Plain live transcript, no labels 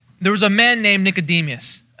There was a man named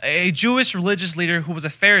Nicodemus, a Jewish religious leader who was a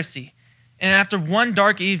Pharisee. And after one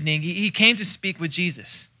dark evening, he came to speak with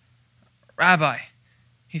Jesus. "Rabbi,"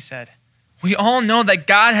 he said, "we all know that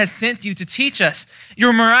God has sent you to teach us.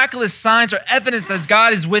 Your miraculous signs are evidence that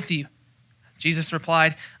God is with you." Jesus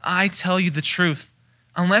replied, "I tell you the truth.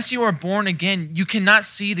 Unless you are born again, you cannot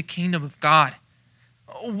see the kingdom of God."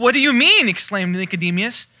 "What do you mean?" exclaimed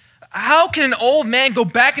Nicodemus. "How can an old man go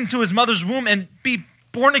back into his mother's womb and be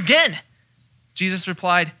born again?" Jesus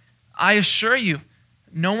replied, "I assure you,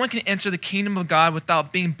 no one can enter the kingdom of God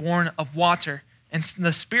without being born of water and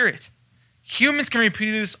the Spirit. Humans can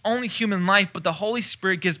reproduce only human life, but the Holy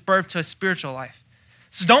Spirit gives birth to a spiritual life.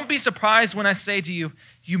 So don't be surprised when I say to you,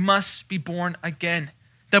 you must be born again.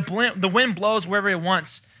 The wind blows wherever it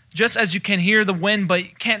wants, just as you can hear the wind, but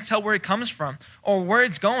you can't tell where it comes from or where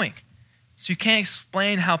it's going. So you can't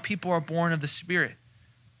explain how people are born of the Spirit."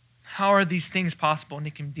 "How are these things possible?"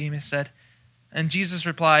 Nicodemus said. And Jesus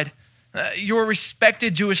replied, "You're a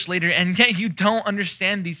respected Jewish leader, and yet you don't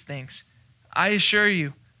understand these things. I assure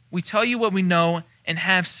you, we tell you what we know and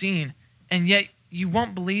have seen, and yet you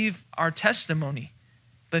won't believe our testimony.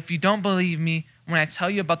 But if you don't believe me when I tell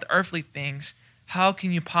you about the earthly things, how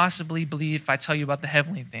can you possibly believe if I tell you about the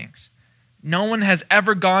heavenly things? No one has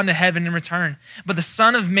ever gone to heaven and returned, but the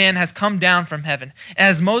Son of Man has come down from heaven. And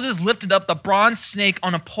as Moses lifted up the bronze snake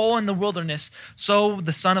on a pole in the wilderness, so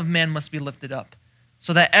the Son of Man must be lifted up,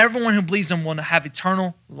 so that everyone who believes in him will have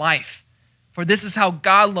eternal life. For this is how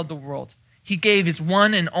God loved the world. He gave his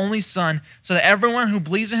one and only Son, so that everyone who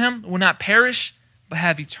believes in him will not perish, but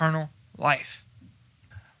have eternal life."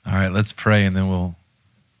 All right, let's pray, and then we'll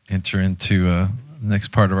enter into the next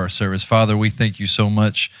part of our service. Father, we thank you so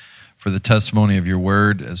much for the testimony of your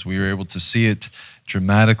word as we were able to see it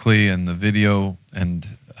dramatically in the video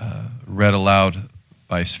and read aloud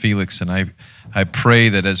by Felix. And I pray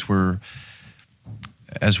that as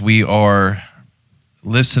we are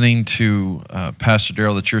listening to Pastor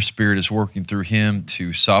Darrell, that your Spirit is working through him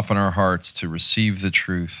to soften our hearts, to receive the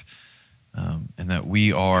truth, and that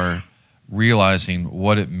we are realizing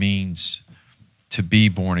what it means to be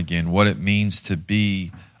born again, what it means to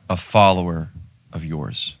be a follower of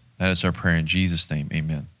yours. That is our prayer in Jesus' name,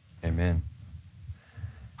 amen. Amen.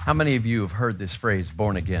 How many of you have heard this phrase,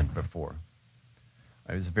 born again, before?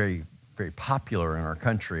 It was very, very popular in our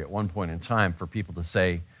country at one point in time for people to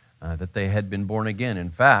say that they had been born again.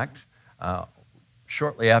 In fact,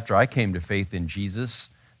 shortly after I came to faith in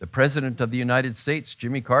Jesus, the President of the United States,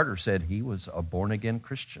 Jimmy Carter, said he was a born-again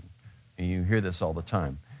Christian. And you hear this all the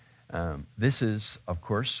time. This is, of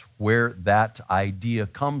course, where that idea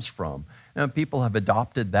comes from. Now, people have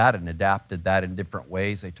adopted that and adapted that in different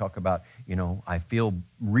ways. They talk about, I feel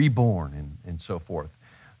reborn and so forth.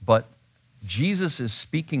 But Jesus is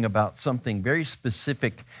speaking about something very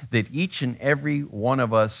specific that each and every one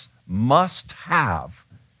of us must have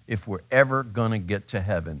if we're ever going to get to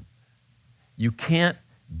heaven. You can't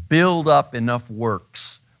build up enough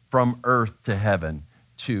works from earth to heaven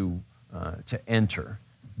to enter.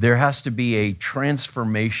 There has to be a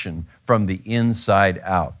transformation from the inside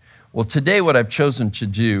out. Well, today what I've chosen to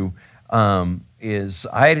do is,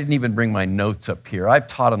 I didn't even bring my notes up here. I've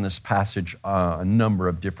taught on this passage a number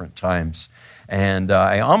of different times, and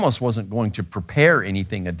I almost wasn't going to prepare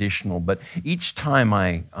anything additional, but each time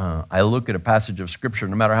I look at a passage of Scripture,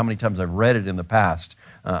 no matter how many times I've read it in the past,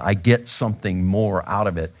 I get something more out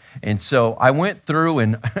of it. And so I went through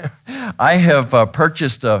and I have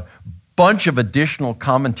purchased a bunch of additional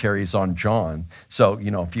commentaries on John. So,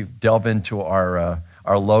 if you delve into our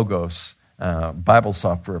Logos Bible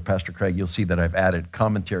software, Pastor Craig, you'll see that I've added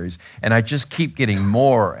commentaries. And I just keep getting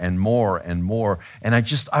more and more and more. And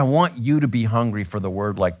I want you to be hungry for the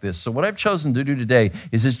word like this. So what I've chosen to do today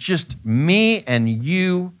is it's just me and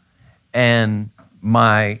you and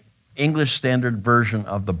my English Standard Version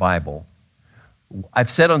of the Bible. I've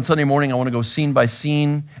said on Sunday morning I want to go scene by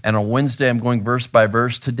scene, and on Wednesday I'm going verse by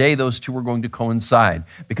verse. Today those two are going to coincide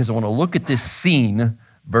because I want to look at this scene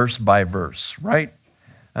verse by verse, right?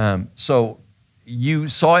 So you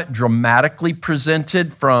saw it dramatically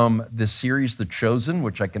presented from the series The Chosen,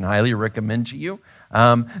 which I can highly recommend to you.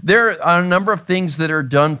 There are a number of things that are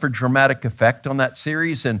done for dramatic effect on that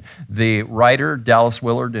series, and the writer, Dallas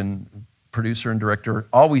Willard, and producer and director,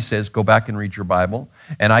 always says, go back and read your Bible.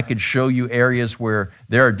 And I could show you areas where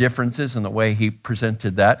there are differences in the way he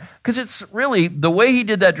presented that, because it's really, the way he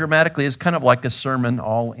did that dramatically is kind of like a sermon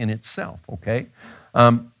all in itself, okay?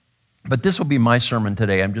 But this will be my sermon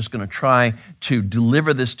today. I'm just going to try to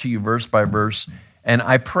deliver this to you verse by verse And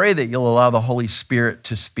I pray that you'll allow the Holy Spirit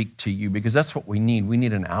to speak to you, because that's what we need. We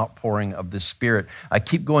need an outpouring of the Spirit. I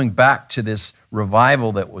keep going back to this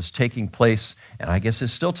revival that was taking place, and I guess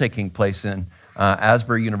is still taking place in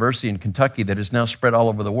Asbury University in Kentucky, that is now spread all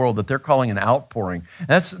over the world, that they're calling an outpouring.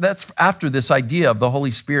 That's after this idea of the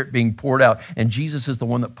Holy Spirit being poured out, and Jesus is the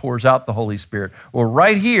one that pours out the Holy Spirit. Well,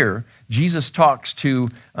 right here, Jesus talks to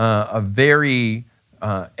a very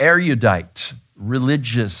erudite,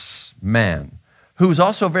 religious man who's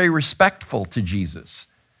also very respectful to Jesus.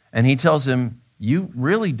 And he tells him, you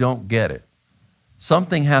really don't get it.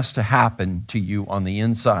 Something has to happen to you on the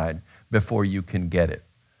inside before you can get it.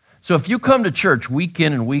 So if you come to church week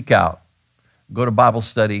in and week out, go to Bible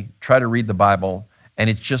study, try to read the Bible,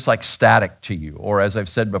 and it's just like static to you, or as I've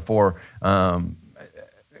said before, how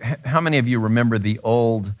many of you remember the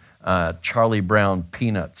old Charlie Brown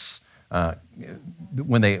Peanuts?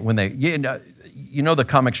 When they you know the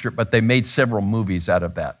comic strip, but they made several movies out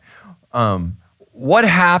of that. What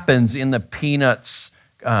happens in the Peanuts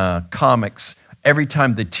comics every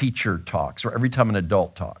time the teacher talks or every time an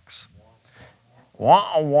adult talks?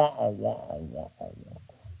 Wah, wah, wah, wah, wah.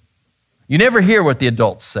 You never hear what the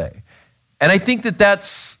adults say. And I think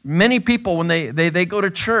that's many people when they go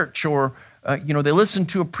to church, or they listen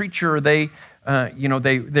to a preacher, or they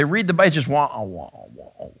read the Bible, just wah, wah,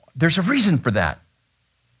 wah, wah. There's a reason for that.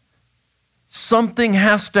 Something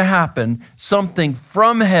has to happen. Something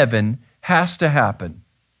from heaven has to happen,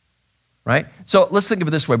 right? So let's think of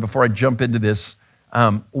it this way before I jump into this.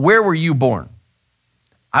 Where were you born?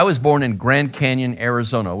 I was born in Grand Canyon,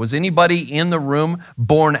 Arizona. Was anybody in the room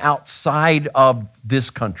born outside of this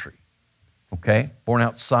country? Okay, born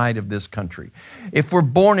outside of this country. If we're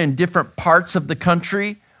born in different parts of the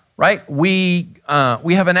country, right, we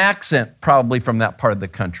have an accent probably from that part of the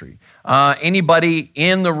country. Anybody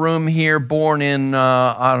in the room here born in,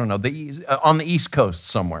 on the East Coast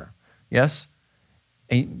somewhere? Yes?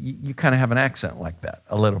 And you kind of have an accent like that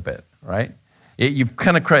a little bit, right? You've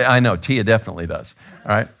kind of, I know, Tia definitely does,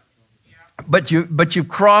 all right? But you've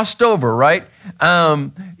crossed over, right?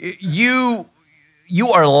 You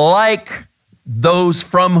are like those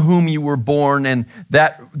from whom you were born and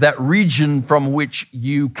that region from which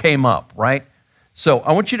you came up, right? So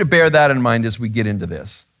I want you to bear that in mind as we get into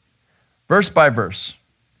this. Verse by verse.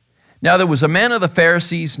 Now there was a man of the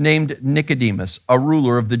Pharisees named Nicodemus, a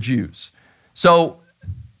ruler of the Jews. So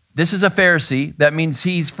this is a Pharisee. That means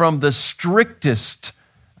he's from the strictest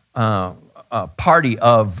party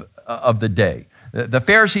of the day. The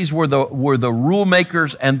Pharisees were the rule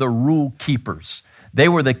makers and the rule keepers. They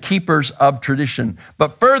were the keepers of tradition.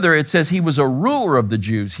 But further, it says he was a ruler of the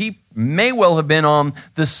Jews. He may well have been on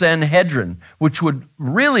the Sanhedrin, which would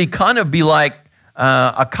really kind of be like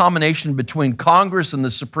a combination between Congress and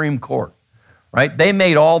the Supreme Court, right? They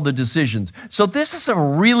made all the decisions. So this is a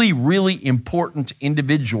really, really important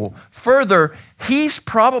individual. Further, he's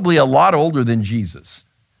probably a lot older than Jesus.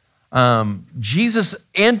 Jesus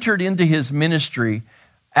entered into his ministry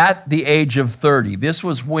at the age of 30. This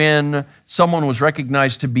was when someone was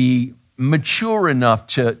recognized to be mature enough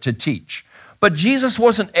to teach. But Jesus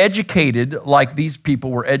wasn't educated like these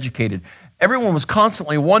people were educated. Everyone was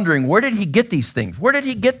constantly wondering, where did he get these things? Where did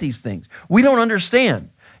he get these things? We don't understand.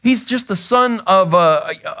 He's just the son of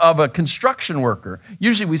a construction worker.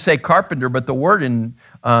 Usually we say carpenter, but the word in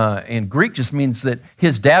Greek just means that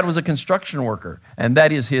his dad was a construction worker, and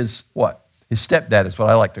that is his what? His stepdad is what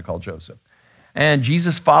I like to call Joseph. And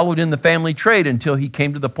Jesus followed in the family trade until he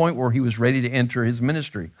came to the point where he was ready to enter his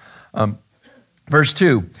ministry. Verse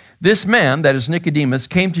 2, this man, that is Nicodemus,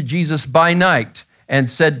 came to Jesus by night and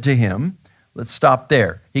said to him, let's stop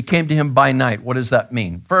there. He came to him by night. What does that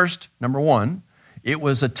mean? First, number one, it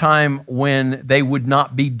was a time when they would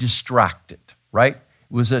not be distracted, right?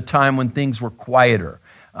 It was a time when things were quieter.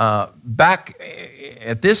 Back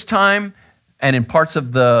at this time, and in parts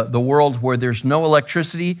of the world where there's no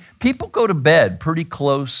electricity, people go to bed pretty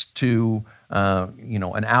close to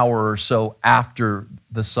an hour or so after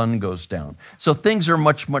the sun goes down. So things are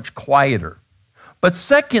much, much quieter. But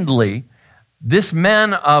secondly, this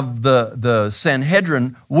man of the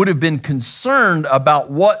Sanhedrin would have been concerned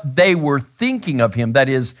about what they were thinking of him, that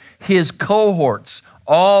is, his cohorts,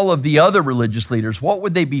 all of the other religious leaders. What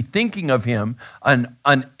would they be thinking of him, an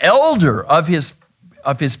elder of his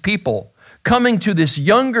people, coming to this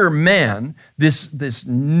younger man, this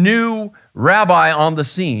new rabbi on the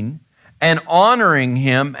scene, and honoring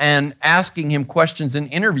him and asking him questions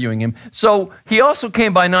and interviewing him. So he also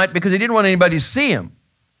came by night because he didn't want anybody to see him.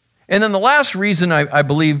 And then the last reason I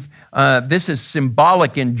believe this is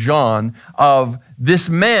symbolic in John of this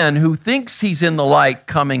man who thinks he's in the light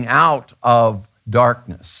coming out of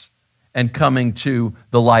darkness. and coming to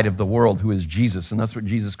the light of the world, who is Jesus. And that's what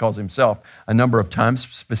Jesus calls himself a number of times,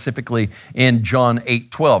 specifically in John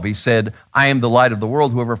 8:12. He said, I am the light of the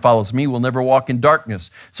world. Whoever follows me will never walk in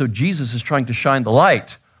darkness. So Jesus is trying to shine the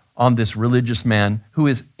light on this religious man who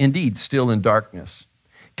is indeed still in darkness.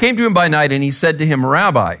 Came to him by night, and he said to him,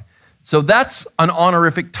 Rabbi. So that's an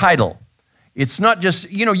honorific title. It's not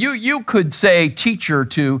just, you could say teacher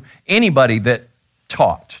to anybody that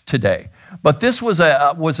taught today. But this was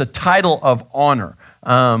a title of honor.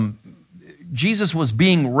 Jesus was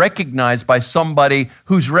being recognized by somebody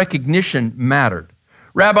whose recognition mattered.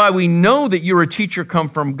 Rabbi, we know that you're a teacher come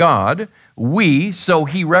from God. So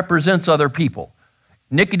he represents other people.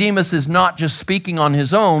 Nicodemus is not just speaking on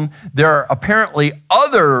his own. There are apparently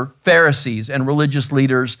other Pharisees and religious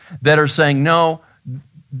leaders that are saying, no,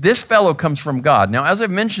 this fellow comes from God. Now, as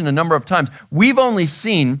I've mentioned a number of times, we've only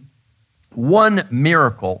seen one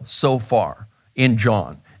miracle so far in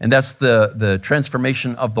John, and that's the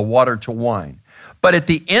transformation of the water to wine. But at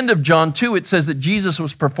the end of John 2, it says that Jesus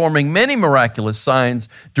was performing many miraculous signs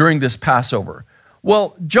during this Passover.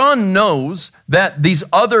 Well, John knows that these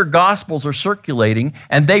other gospels are circulating,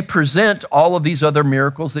 and they present all of these other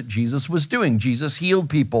miracles that Jesus was doing. Jesus healed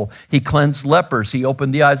people. He cleansed lepers. He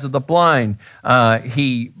opened the eyes of the blind.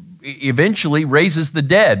 He eventually raises the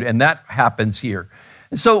dead, and that happens here.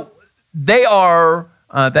 And so they are,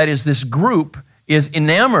 this group is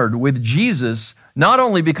enamored with Jesus, not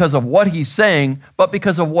only because of what he's saying, but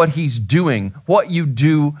because of what he's doing. What you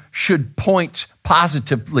do should point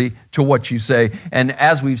positively to what you say. And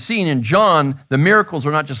as we've seen in John, the miracles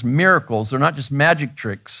are not just miracles. They're not just magic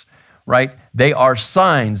tricks, right? They are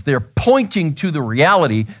signs. They're pointing to the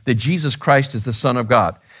reality that Jesus Christ is the Son of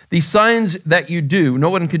God. These signs that you do, no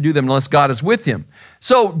one can do them unless God is with him.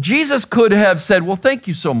 So Jesus could have said, well, thank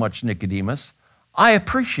you so much, Nicodemus. I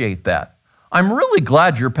appreciate that. I'm really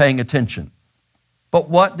glad you're paying attention. But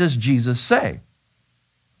what does Jesus say?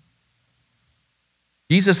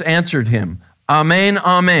 Jesus answered him, Amen,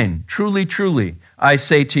 amen. Truly, truly, I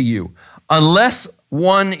say to you, unless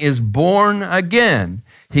one is born again,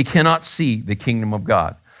 he cannot see the kingdom of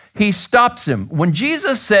God. He stops him. When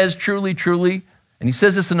Jesus says truly, truly, and he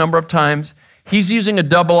says this a number of times, he's using a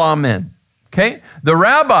double amen. Okay? The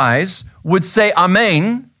rabbis would say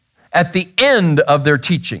amen at the end of their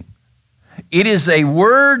teaching. It is a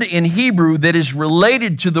word in Hebrew that is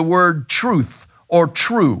related to the word truth or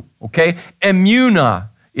true, okay? Emuna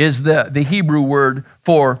is the Hebrew word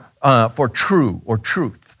for true or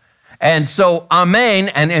truth. And so amen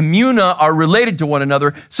and emuna are related to one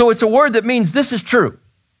another. So it's a word that means this is true.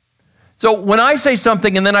 So when I say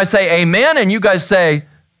something and then I say amen and you guys say,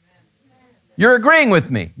 you're agreeing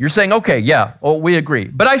with me. You're saying, okay, yeah, we agree.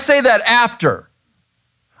 But I say that after.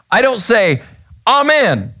 I don't say,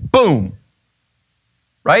 amen, boom.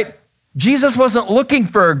 Right? Jesus wasn't looking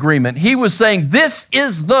for agreement. He was saying, this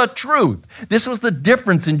is the truth. This was the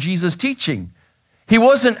difference in Jesus' teaching. He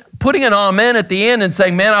wasn't putting an amen at the end and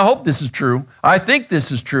saying, man, I hope this is true. I think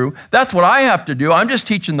this is true. That's what I have to do. I'm just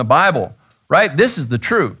teaching the Bible, right? This is the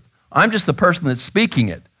truth. I'm just the person that's speaking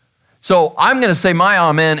it. So I'm going to say my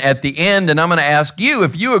amen at the end, and I'm going to ask you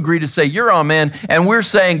if you agree to say your amen, and we're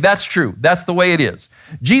saying that's true. That's the way it is.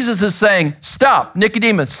 Jesus is saying, stop,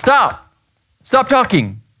 Nicodemus, stop. Stop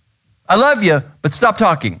talking. I love you, but stop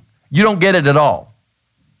talking. You don't get it at all.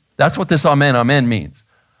 That's what this amen, amen means.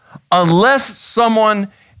 Unless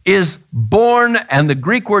someone is born, and the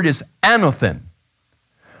Greek word is anothen.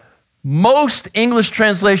 Most English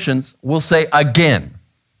translations will say again.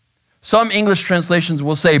 Some English translations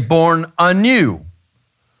will say born anew.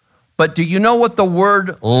 But do you know what the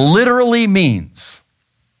word literally means?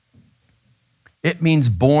 It means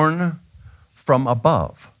born from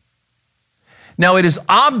above. Now, it is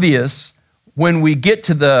obvious when we get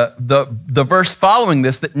to the verse following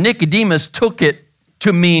this that Nicodemus took it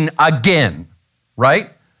to mean again, right?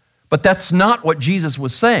 But that's not what Jesus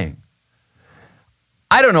was saying.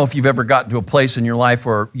 I don't know if you've ever gotten to a place in your life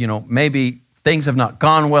where, maybe things have not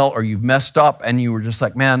gone well or you've messed up and you were just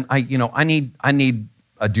like, man, I need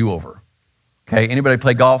a do-over. Okay, anybody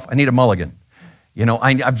play golf? I need a mulligan.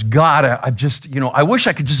 I wish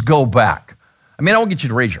I could just go back. I mean, I won't get you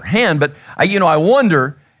to raise your hand, but I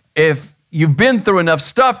wonder if you've been through enough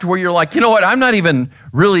stuff to where you're like, you know what, I'm not even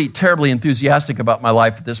really terribly enthusiastic about my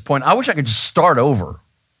life at this point. I wish I could just start over.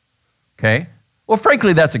 Okay? Well,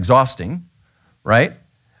 frankly, that's exhausting, right?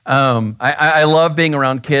 I love being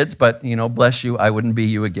around kids, but, bless you, I wouldn't be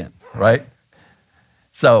you again, right?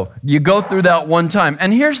 So you go through that one time.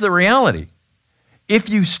 And here's the reality. If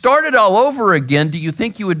you started all over again, do you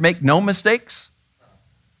think you would make no mistakes?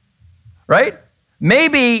 Right?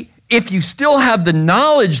 Maybe if you still have the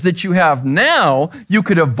knowledge that you have now, you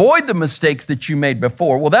could avoid the mistakes that you made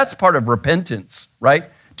before. Well, that's part of repentance, right?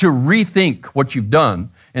 To rethink what you've done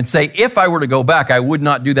and say, if I were to go back, I would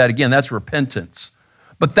not do that again. That's repentance.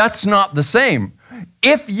 But that's not the same.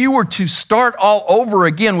 If you were to start all over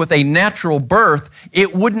again with a natural birth,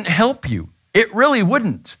 it wouldn't help you. It really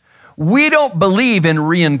wouldn't. We don't believe in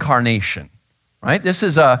reincarnation, right? This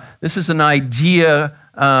is an idea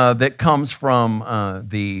that comes from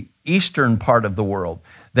the eastern part of the world,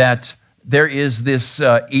 that there is this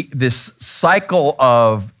cycle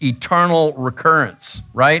of eternal recurrence,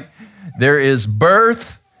 right? There is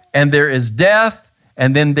birth, and there is death,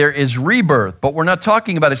 and then there is rebirth. But we're not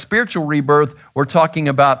talking about a spiritual rebirth. We're talking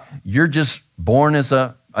about you're just born as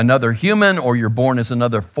another human, or you're born as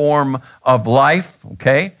another form of life,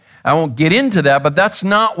 okay? I won't get into that, but that's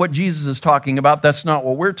not what Jesus is talking about. That's not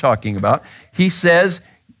what we're talking about. He says,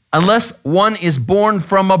 unless one is born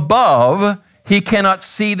from above, he cannot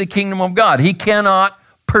see the kingdom of God. He cannot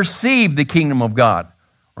perceive the kingdom of God,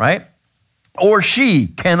 right? Or she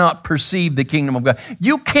cannot perceive the kingdom of God.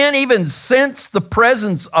 You can't even sense the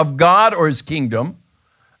presence of God or his kingdom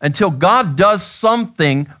until God does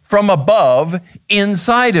something from above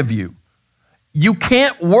inside of you. You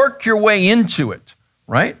can't work your way into it,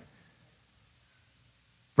 right?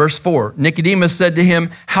 Verse 4, Nicodemus said to him,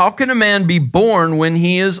 how can a man be born when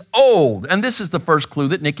he is old? And this is the first clue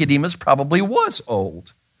that Nicodemus probably was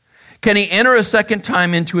old. Can he enter a second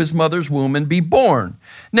time into his mother's womb and be born?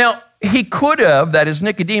 Now, he could have, that is,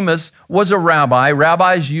 Nicodemus was a rabbi.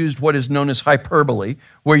 Rabbis used what is known as hyperbole,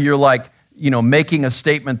 where you're like, making a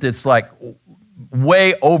statement that's like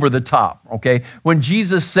way over the top, okay? When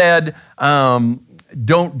Jesus said,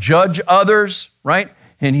 don't judge others, right?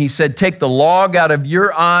 And he said, take the log out of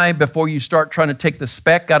your eye before you start trying to take the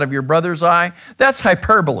speck out of your brother's eye. That's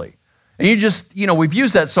hyperbole. And you just, we've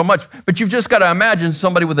used that so much, but you've just got to imagine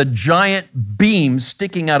somebody with a giant beam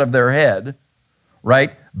sticking out of their head,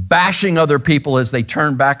 right? Bashing other people as they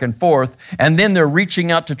turn back and forth, and then they're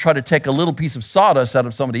reaching out to try to take a little piece of sawdust out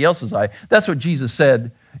of somebody else's eye. That's what Jesus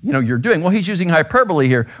said, you're doing. Well, he's using hyperbole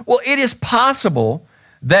here. Well, it is possible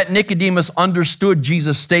that Nicodemus understood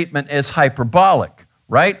Jesus' statement as hyperbolic,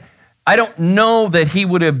 right? I don't know that he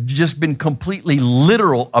would have just been completely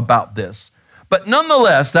literal about this, but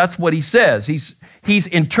nonetheless, that's what he says. He's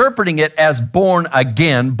interpreting it as born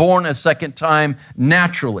again, born a second time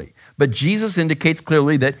naturally. But Jesus indicates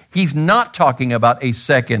clearly that he's not talking about a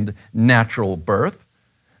second natural birth.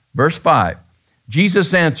 Verse 5,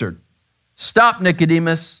 Jesus answered, stop,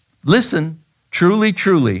 Nicodemus. Listen, truly,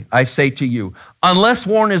 truly, I say to you, unless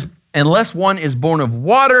one is born of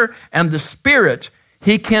water and the Spirit,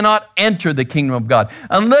 he cannot enter the kingdom of God.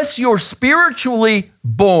 Unless you're spiritually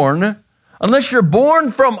born, unless you're born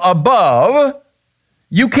from above,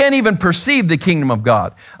 you can't even perceive the kingdom of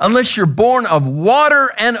God. Unless you're born of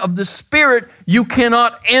water and of the Spirit, you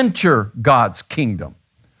cannot enter God's kingdom.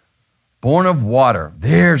 Born of water.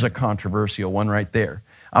 There's a controversial one right there.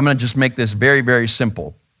 I'm going to just make this very, very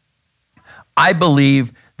simple. I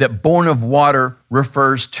believe that born of water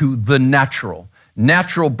refers to the natural.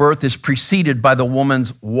 Natural birth is preceded by the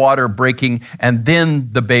woman's water breaking, and then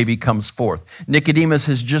the baby comes forth. Nicodemus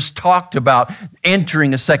has just talked about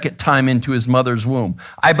entering a second time into his mother's womb.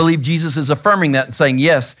 I believe Jesus is affirming that and saying,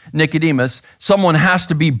 yes, Nicodemus, someone has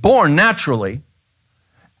to be born naturally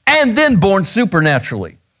and then born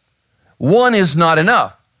supernaturally. One is not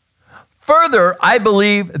enough. Further, I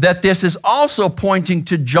believe that this is also pointing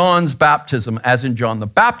to John's baptism, as in John the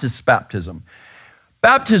Baptist's baptism.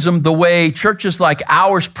 Baptism, the way churches like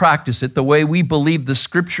ours practice it, the way we believe the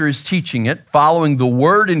Scripture is teaching it, following the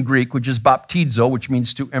word in Greek, which is baptizo, which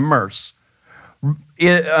means to immerse,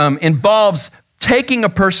 it involves taking a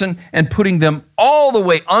person and putting them all the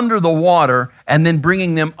way under the water and then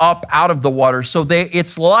bringing them up out of the water. So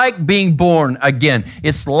it's like being born again.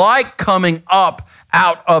 It's like coming up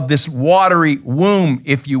out of this watery womb,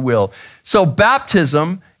 if you will. So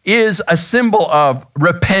baptism is a symbol of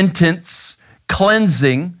repentance,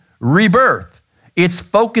 cleansing, rebirth. It's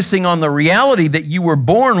focusing on the reality that you were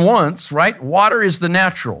born once, right? Water is the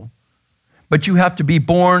natural. But you have to be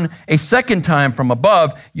born a second time from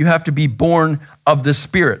above. You have to be born of the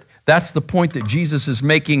Spirit. That's the point that Jesus is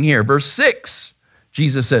making here. Verse 6,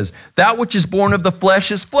 Jesus says, that which is born of the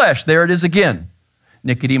flesh is flesh. There it is again.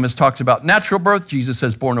 Nicodemus talks about natural birth. Jesus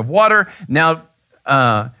says born of water. Now,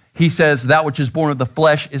 he says that which is born of the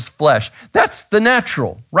flesh is flesh. That's the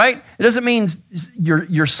natural, right? It doesn't mean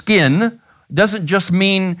your skin. It doesn't just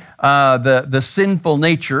mean the sinful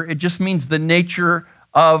nature. It just means the nature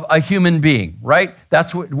of a human being, right?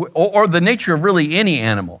 That's what, or the nature of really any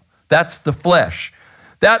animal. That's the flesh.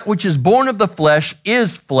 That which is born of the flesh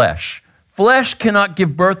is flesh. Flesh cannot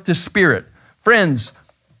give birth to spirit. Friends,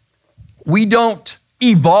 we don't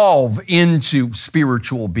evolve into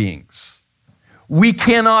spiritual beings. We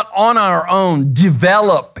cannot on our own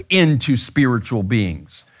develop into spiritual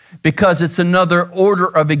beings because it's another order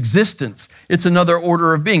of existence. It's another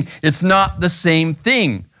order of being. It's not the same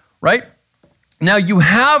thing, right? Now you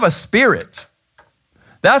have a spirit.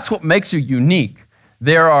 That's what makes you unique.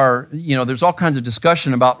 There's all kinds of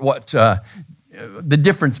discussion about what the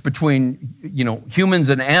difference between, humans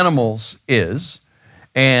and animals is.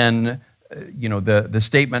 And, the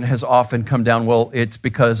statement has often come down, well, it's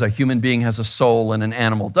because a human being has a soul and an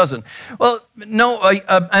animal doesn't. Well, no,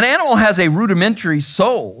 an animal has a rudimentary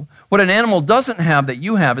soul. What an animal doesn't have that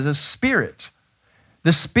you have is a spirit.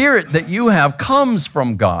 The spirit that you have comes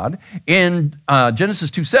from God. In Genesis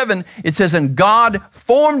 2:7, it says, and God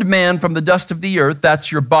formed man from the dust of the earth, that's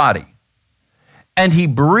your body. And he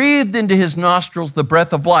breathed into his nostrils the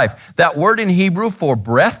breath of life. That word in Hebrew for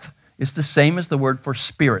breath is the same as the word for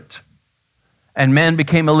spirit. And man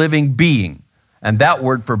became a living being. And that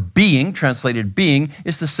word for being, translated being,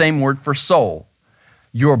 is the same word for soul.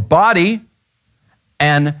 Your body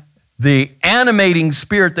and the animating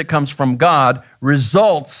spirit that comes from God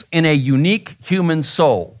results in a unique human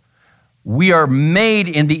soul. We are made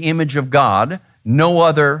in the image of God. No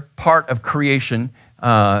other part of creation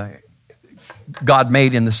God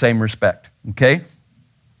made in the same respect, okay?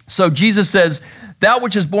 So Jesus says, that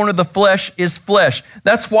which is born of the flesh is flesh.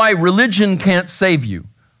 That's why religion can't save you.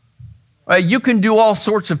 You can do all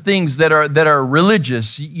sorts of things that are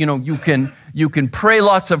religious. You can pray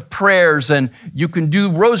lots of prayers, and you can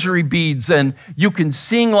do rosary beads, and you can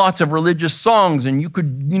sing lots of religious songs, and you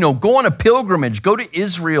could go on a pilgrimage, go to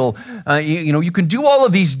Israel. You can do all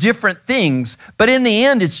of these different things, but in the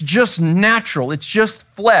end, it's just natural. It's just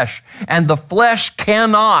flesh, and the flesh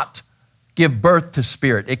cannot give birth to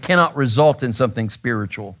spirit. It cannot result in something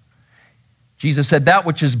spiritual. Jesus said, that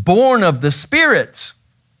which is born of the Spirit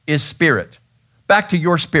is spirit. Back to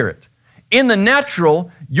your spirit. In the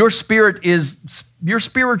natural, you're spiritually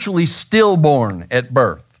stillborn at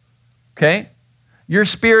birth. Okay? Your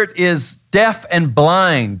spirit is deaf and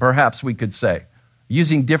blind, perhaps we could say,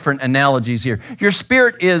 using different analogies here. Your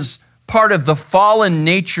spirit is part of the fallen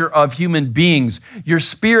nature of human beings. Your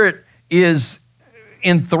spirit is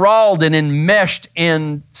enthralled and enmeshed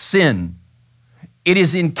in sin. It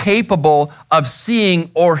is incapable of seeing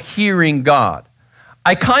or hearing God.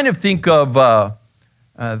 I kind of think of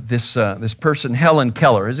this person, Helen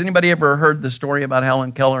Keller. Has anybody ever heard the story about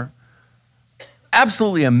Helen Keller?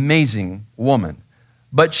 Absolutely amazing woman.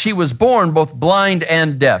 But she was born both blind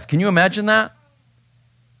and deaf. Can you imagine that?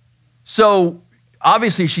 So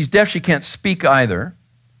obviously she's deaf. She can't speak either.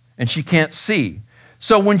 And she can't see.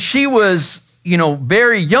 So when she was,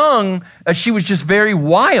 very young, she was just very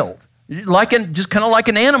wild. Just kind of like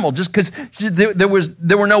an animal. Just because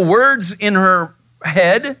there were no words in her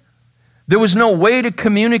head. There was no way to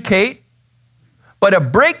communicate. But a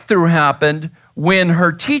breakthrough happened when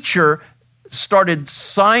her teacher started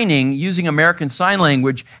signing, using American Sign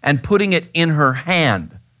Language, and putting it in her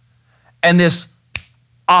hand. And this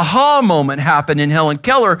aha moment happened in Helen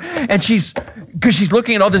Keller, and because she's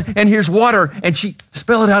looking at all this, and here's water, and she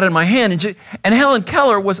spelled it out in my hand. And Helen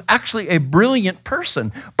Keller was actually a brilliant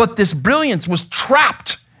person, but this brilliance was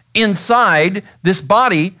trapped inside this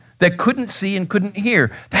body that couldn't see and couldn't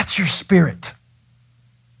hear. That's your spirit.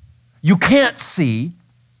 You can't see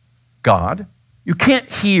God. You can't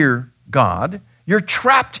hear God. You're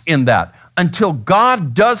trapped in that until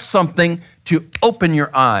God does something to open your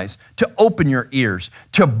eyes, to open your ears,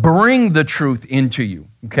 to bring the truth into you,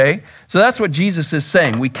 okay? So that's what Jesus is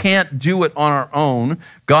saying. We can't do it on our own.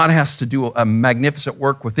 God has to do a magnificent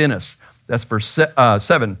work within us. That's verse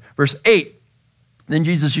 7. Verse 8, then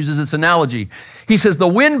Jesus uses this analogy. He says, the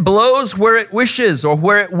wind blows where it wishes or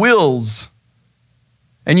where it wills,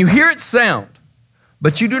 and you hear its sound,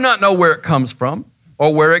 but you do not know where it comes from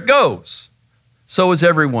or where it goes. So is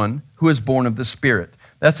everyone who is born of the Spirit.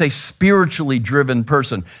 That's a spiritually driven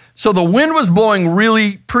person. So the wind was blowing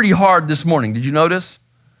really pretty hard this morning. Did you notice?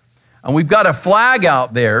 And we've got a flag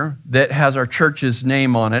out there that has our church's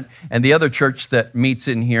name on it. And the other church that meets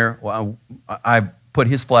in here, well, I put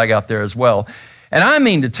his flag out there as well. And I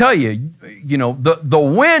mean to tell you, the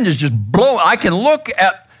wind is just blowing. I can look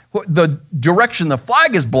at the direction the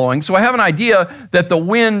flag is blowing, so I have an idea that the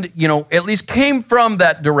wind, at least came from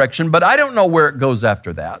that direction, but I don't know where it goes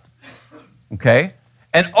after that, okay?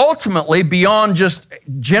 And ultimately, beyond just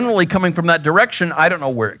generally coming from that direction, I don't know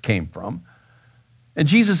where it came from. And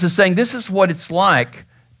Jesus is saying, this is what it's like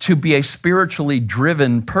to be a spiritually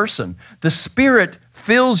driven person. The Spirit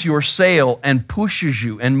fills your sail and pushes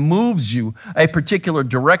you and moves you a particular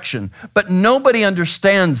direction. But nobody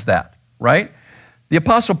understands that, right? The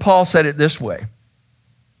Apostle Paul said it this way.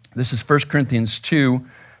 This is 1 Corinthians 2,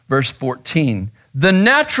 verse 14. The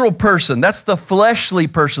natural person, that's the fleshly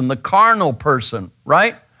person, the carnal person,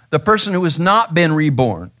 right? The person who has not been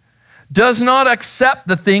reborn, does not accept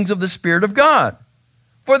the things of the Spirit of God,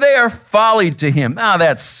 for they are folly to him.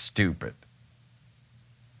 That's stupid.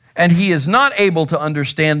 And he is not able to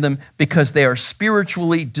understand them because they are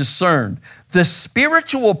spiritually discerned. The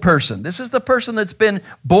spiritual person, this is the person that's been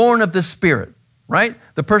born of the Spirit, right?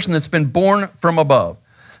 The person that's been born from above.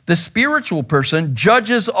 The spiritual person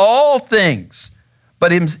judges all things,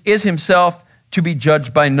 but is himself to be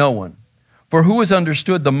judged by no one. For who has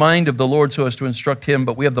understood the mind of the Lord so as to instruct him?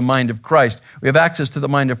 But we have the mind of Christ. We have access to the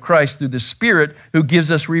mind of Christ through the Spirit who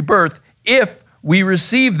gives us rebirth if we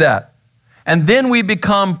receive that. And then we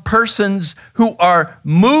become persons who are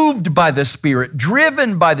moved by the Spirit,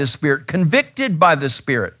 driven by the Spirit, convicted by the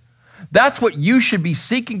Spirit. That's what you should be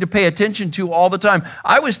seeking to pay attention to all the time.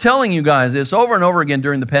 I was telling you guys this over and over again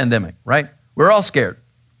during the pandemic, right? We're all scared.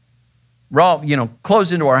 We're all,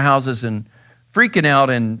 closed into our houses and freaking out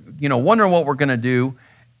and, wondering what we're going to do.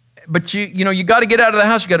 But you got to get out of the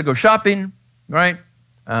house. You got to go shopping, right?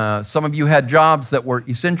 Some of you had jobs that were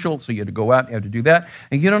essential, so you had to go out and you had to do that.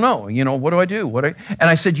 And you don't know, what do I do? And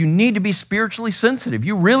I said, you need to be spiritually sensitive.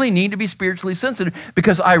 You really need to be spiritually sensitive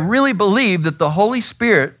because I really believe that the Holy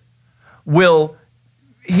Spirit will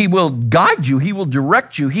guide you. He will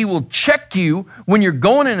direct you. He will check you when you're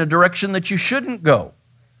going in a direction that you shouldn't go.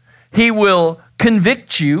 He will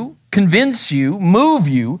convict you, convince you, move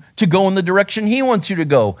you to go in the direction he wants you to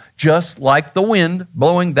go, just like the wind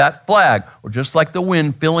blowing that flag, or just like the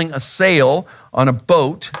wind filling a sail on a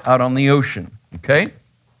boat out on the ocean, okay?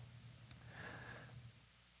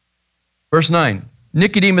 Verse 9,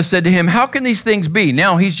 Nicodemus said to him, how can these things be?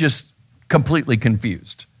 Now he's just completely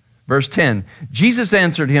confused. Verse 10, Jesus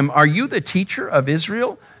answered him, are you the teacher of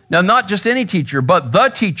Israel? Now, not just any teacher, but the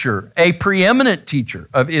teacher, a preeminent teacher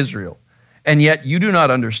of Israel. And yet you do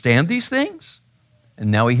not understand these things?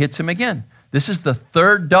 And now he hits him again. This is the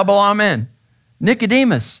third double amen.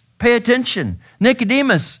 Nicodemus, pay attention.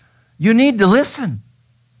 Nicodemus, you need to listen.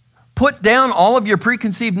 Put down all of your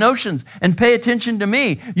preconceived notions and pay attention to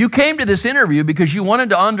me. You came to this interview because you wanted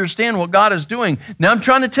to understand what God is doing. Now I'm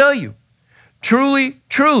trying to tell you, truly,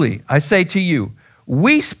 truly, I say to you,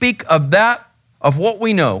 we speak of what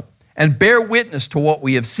we know and bear witness to what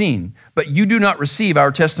we have seen, but you do not receive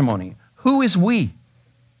our testimony. Who is we?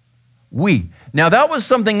 We. Now that was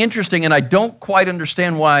something interesting, and I don't quite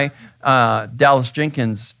understand why Dallas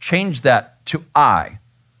Jenkins changed that to I,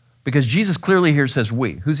 because Jesus clearly here says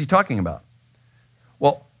we. Who's he talking about?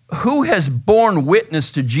 Well, who has borne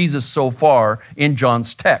witness to Jesus so far in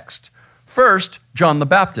John's text? First, John the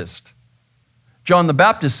Baptist. John the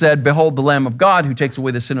Baptist said, behold the Lamb of God who takes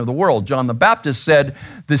away the sin of the world. John the Baptist said,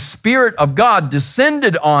 the Spirit of God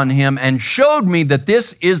descended on him and showed me that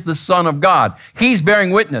this is the Son of God. He's bearing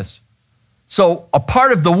witness. So a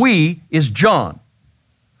part of the we is John.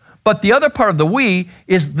 But the other part of the we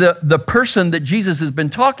is the person that Jesus has been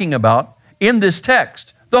talking about in this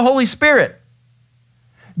text, the Holy Spirit.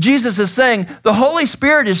 Jesus is saying, the Holy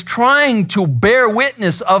Spirit is trying to bear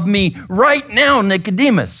witness of me right now,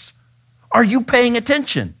 Nicodemus. Are you paying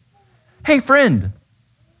attention? Hey, friend,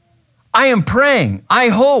 I am praying. I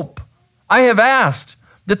hope, I have asked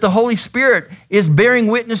that the Holy Spirit is bearing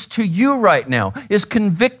witness to you right now, is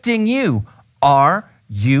convicting you. Are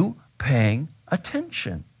you paying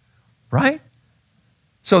attention? Right?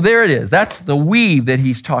 So there it is. That's the we that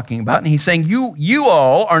he's talking about. And he's saying, you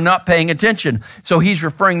all are not paying attention. So he's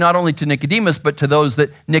referring not only to Nicodemus, but to those that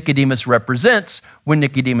Nicodemus represents when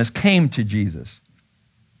Nicodemus came to Jesus.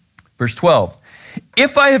 Verse 12,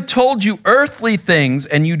 if I have told you earthly things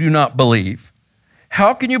and you do not believe,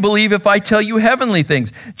 how can you believe if I tell you heavenly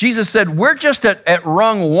things? Jesus said, we're just at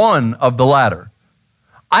rung one of the ladder.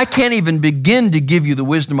 I can't even begin to give you the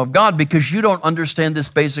wisdom of God because you don't understand this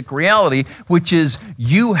basic reality, which is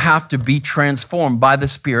you have to be transformed by the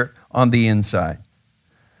Spirit on the inside.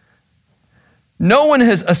 No one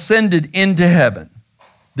has ascended into heaven.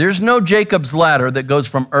 There's no Jacob's ladder that goes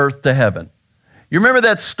from earth to heaven. You remember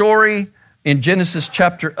that story in Genesis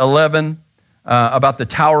chapter 11 about the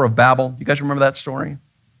Tower of Babel? You guys remember that story?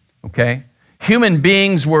 Okay. Human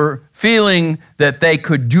beings were feeling that they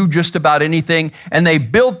could do just about anything, and they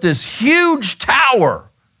built this huge tower.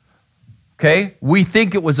 Okay. We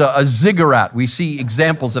think it was a ziggurat. We see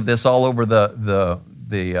examples of this all over the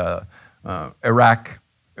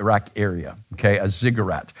Iraq area, okay, a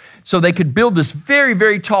ziggurat. So they could build this very,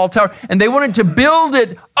 very tall tower, and they wanted to build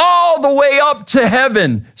it all the way up to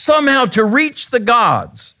heaven, somehow to reach the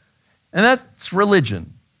gods. And that's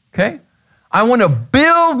religion, okay? I want to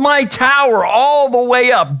build my tower all the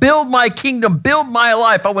way up, build my kingdom, build my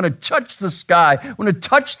life. I want to touch the sky. I want to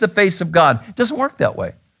touch the face of God. It doesn't work that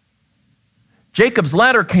way. Jacob's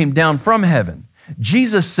ladder came down from heaven.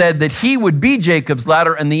 Jesus said that he would be Jacob's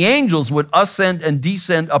ladder and the angels would ascend and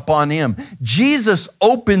descend upon him. Jesus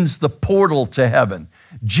opens the portal to heaven.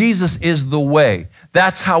 Jesus is the way.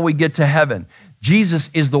 That's how we get to heaven. Jesus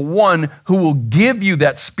is the one who will give you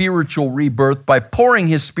that spiritual rebirth by pouring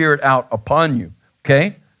his Spirit out upon you,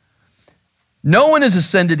 okay? No one has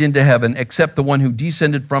ascended into heaven except the one who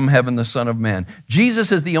descended from heaven, the Son of Man.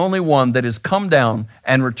 Jesus is the only one that has come down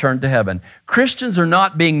and returned to heaven. Christians are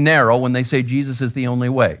not being narrow when they say Jesus is the only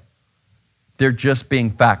way. They're just being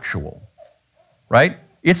factual, right?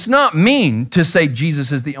 It's not mean to say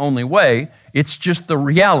Jesus is the only way. It's just the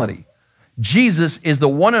reality. Jesus is the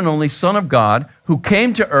one and only Son of God who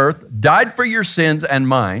came to earth, died for your sins and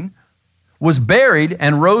mine, was buried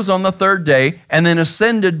and rose on the third day, and then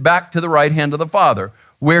ascended back to the right hand of the Father,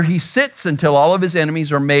 where he sits until all of his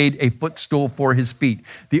enemies are made a footstool for his feet.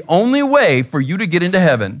 The only way for you to get into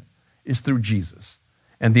heaven is through Jesus.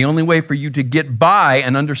 And the only way for you to get by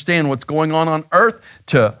and understand what's going on earth,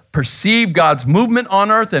 to perceive God's movement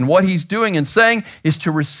on earth and what he's doing and saying, is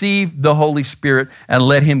to receive the Holy Spirit and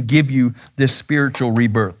let him give you this spiritual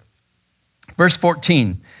rebirth. Verse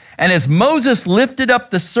 14, and as Moses lifted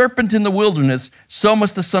up the serpent in the wilderness, so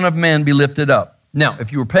must the Son of Man be lifted up. Now,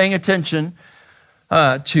 if you were paying attention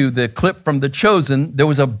to the clip from The Chosen, there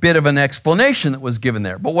was a bit of an explanation that was given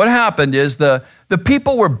there. But what happened is the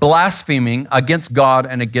people were blaspheming against God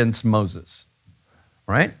and against Moses,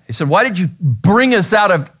 right? They said, why did you bring us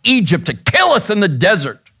out of Egypt to kill us in the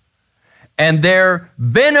desert? And their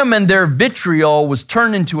venom and their vitriol was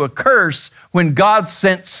turned into a curse when God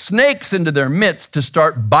sent snakes into their midst to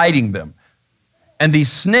start biting them. And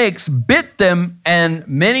these snakes bit them, and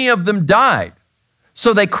many of them died.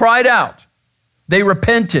 So they cried out. They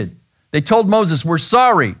repented. They told Moses, we're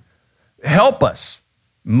sorry. Help us.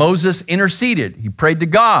 Moses interceded. He prayed to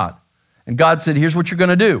God. And God said, here's what you're going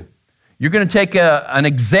to do. You're going to take an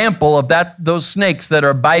example of those snakes that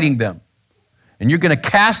are biting them. And you're going to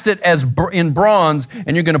cast it as in bronze,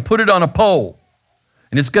 and you're going to put it on a pole.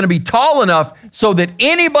 And it's going to be tall enough so that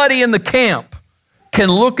anybody in the camp can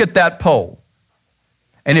look at that pole.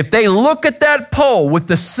 And if they look at that pole with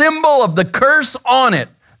the symbol of the curse on it,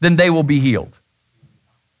 then they will be healed.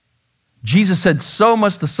 Jesus said, so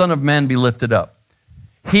must the Son of Man be lifted up.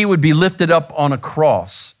 He would be lifted up on a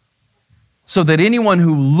cross so that anyone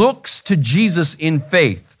who looks to Jesus in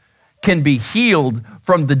faith can be healed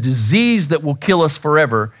from the disease that will kill us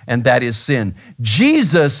forever, and that is sin.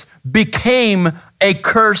 Jesus became a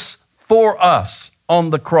curse for us on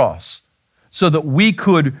the cross so that we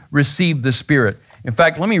could receive the Spirit. In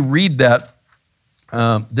fact, let me read that.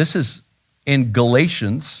 This is in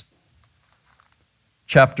Galatians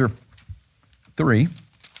chapter 3.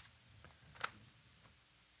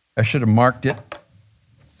 I should have marked it.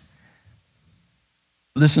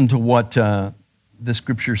 Listen to what the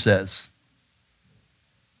scripture says.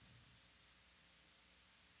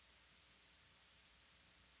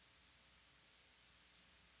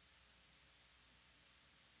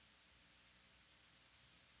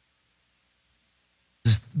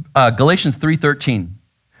 Galatians 3:13.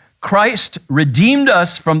 Christ redeemed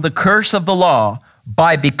us from the curse of the law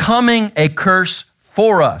by becoming a curse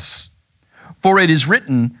for us. For it is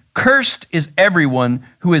written, cursed is everyone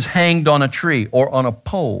who is hanged on a tree or on a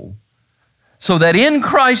pole. So that in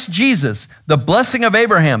Christ Jesus, the blessing of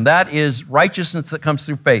Abraham, that is righteousness that comes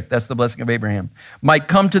through faith, that's the blessing of Abraham, might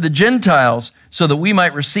come to the Gentiles so that we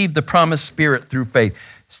might receive the promised Spirit through faith.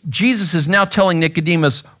 Jesus is now telling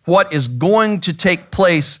Nicodemus what is going to take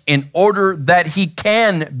place in order that he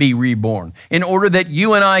can be reborn, in order that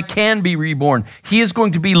you and I can be reborn. He is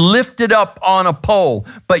going to be lifted up on a pole,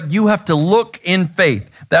 but you have to look in faith.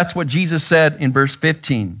 That's what Jesus said in verse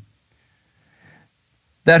 15.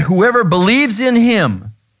 That whoever believes in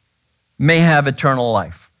him may have eternal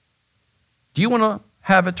life. Do you want to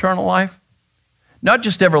have eternal life? Not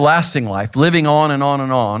just everlasting life, living on and on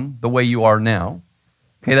and on the way you are now.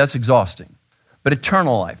 Okay, that's exhausting. But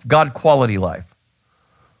eternal life, God quality life.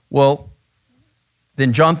 Well,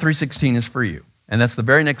 then John 3:16 is for you. And that's the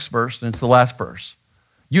very next verse, and it's the last verse.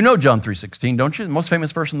 You know John 3:16, don't you? The most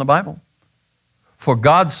famous verse in the Bible. For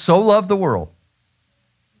God so loved the world.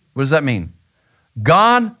 What does that mean?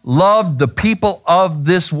 God loved the people of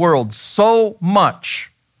this world so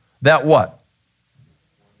much that what?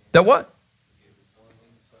 That what?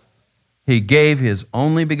 He gave his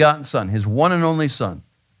only begotten Son, his one and only Son.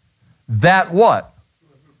 That what?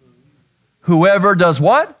 Whoever does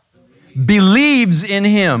what? Believes in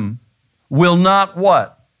him will not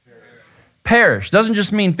what? Perish. Doesn't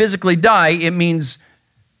just mean physically die. It means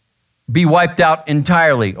be wiped out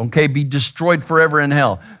entirely. Okay? Be destroyed forever in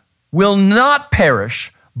hell. Will not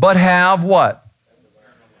perish, but have what?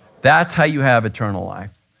 That's how you have eternal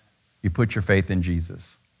life. You put your faith in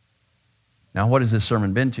Jesus. Now, what has this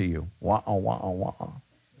sermon been to you? Wah-oh, wah-oh, wah-oh.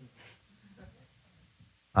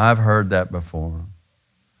 I've heard that before.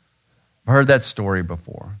 I've heard that story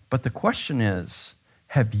before. But the question is,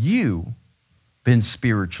 have you been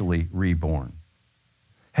spiritually reborn?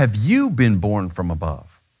 Have you been born from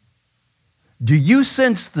above? Do you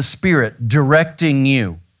sense the Spirit directing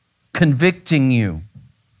you, convicting you,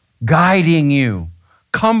 guiding you,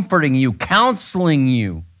 comforting you, counseling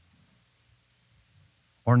you,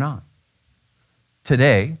 or not?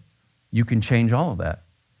 Today, you can change all of that.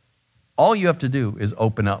 All you have to do is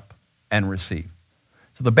open up and receive.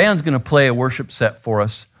 So the band's going to play a worship set for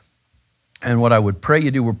us. And what I would pray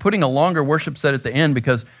you do, we're putting a longer worship set at the end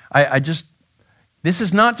because this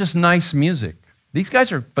is not just nice music. These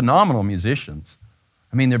guys are phenomenal musicians.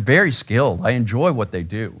 I mean, they're very skilled. I enjoy what they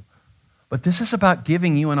do. But this is about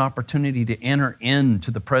giving you an opportunity to enter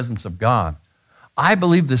into the presence of God. I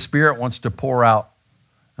believe the Spirit wants to pour out,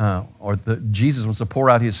 Jesus wants to pour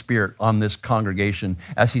out His Spirit on this congregation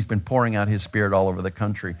as He's been pouring out His Spirit all over the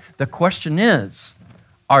country. The question is,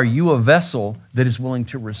 are you a vessel that is willing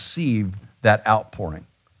to receive that outpouring?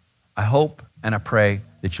 I hope and I pray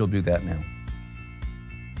that you'll do that now.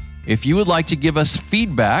 If you would like to give us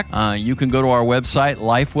feedback, you can go to our website,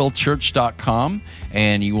 lifewellchurch.com,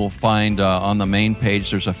 and you will find on the main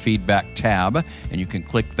page there's a feedback tab, and you can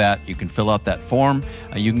click that. You can fill out that form.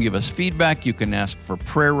 You can give us feedback. You can ask for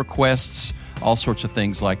prayer requests, all sorts of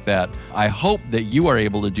things like that. I hope that you are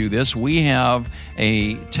able to do this. We have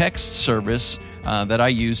a text service that I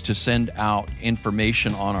use to send out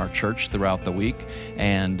information on our church throughout the week,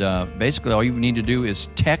 and basically all you need to do is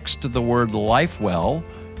text the word LifeWell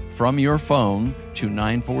from your phone to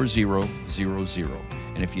 94000.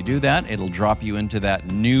 And if you do that, it'll drop you into that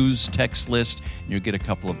news text list, and you'll get a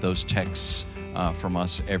couple of those texts from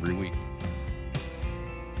us every week.